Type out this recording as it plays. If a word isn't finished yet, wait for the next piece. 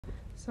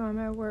So I'm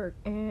at work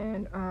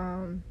and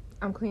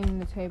I'm cleaning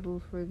the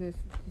table for these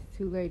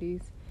two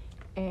ladies,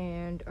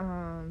 and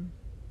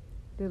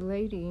the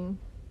lady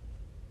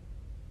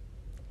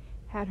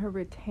had her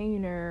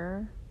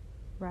retainer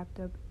wrapped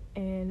up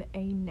in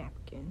a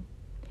napkin.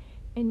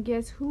 And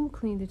guess who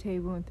cleaned the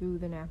table and threw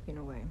the napkin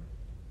away?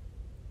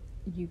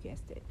 You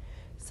guessed it.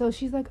 So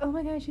she's like, oh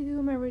my gosh, she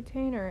threw my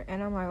retainer.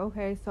 And I'm like,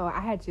 okay. So I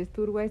had just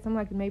threw it away. So I'm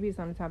like, maybe it's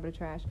on the top of the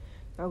trash.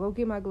 So I go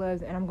get my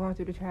gloves and I'm going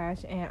through the trash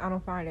and I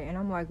don't find it. And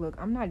I'm like, look,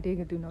 I'm not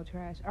digging through no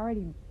trash. I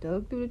already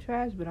dug through the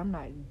trash, but I'm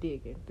not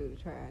digging through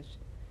the trash.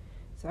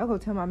 So I go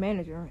tell my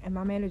manager, and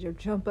my manager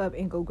jump up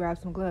and go grab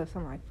some gloves. So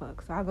I'm like,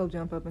 fuck. So I go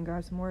jump up and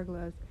grab some more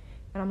gloves.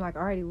 And I'm like, I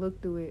already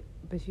looked through it.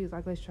 But she was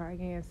like, let's try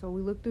again. So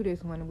we looked through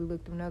this one and we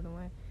looked through another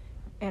one.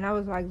 And I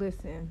was like,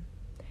 listen,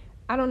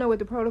 I don't know what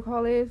the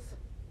protocol is.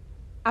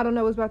 I don't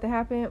know what's about to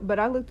happen, but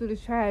I looked through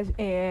this trash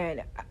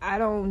and I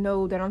don't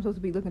know that I'm supposed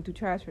to be looking through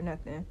trash for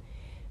nothing.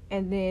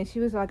 And then she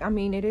was like, I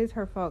mean, it is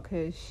her fault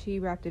because she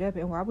wrapped it up.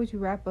 And why would you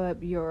wrap up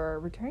your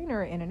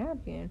retainer in a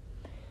napkin?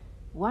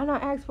 Why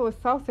not ask for a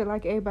saucer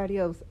like everybody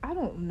else? I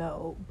don't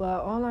know.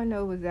 But all I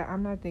know is that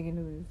I'm not thinking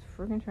of this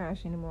freaking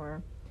trash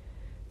anymore.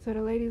 So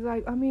the lady's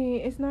like, I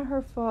mean, it's not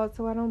her fault,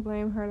 so I don't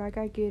blame her. Like,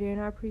 I get it,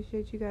 and I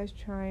appreciate you guys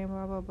trying,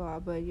 blah, blah, blah.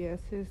 But, yeah,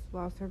 sis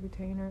lost her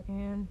retainer,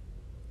 and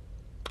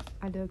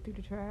I dug through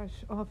the trash,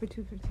 all for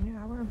 $2.50 an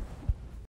hour.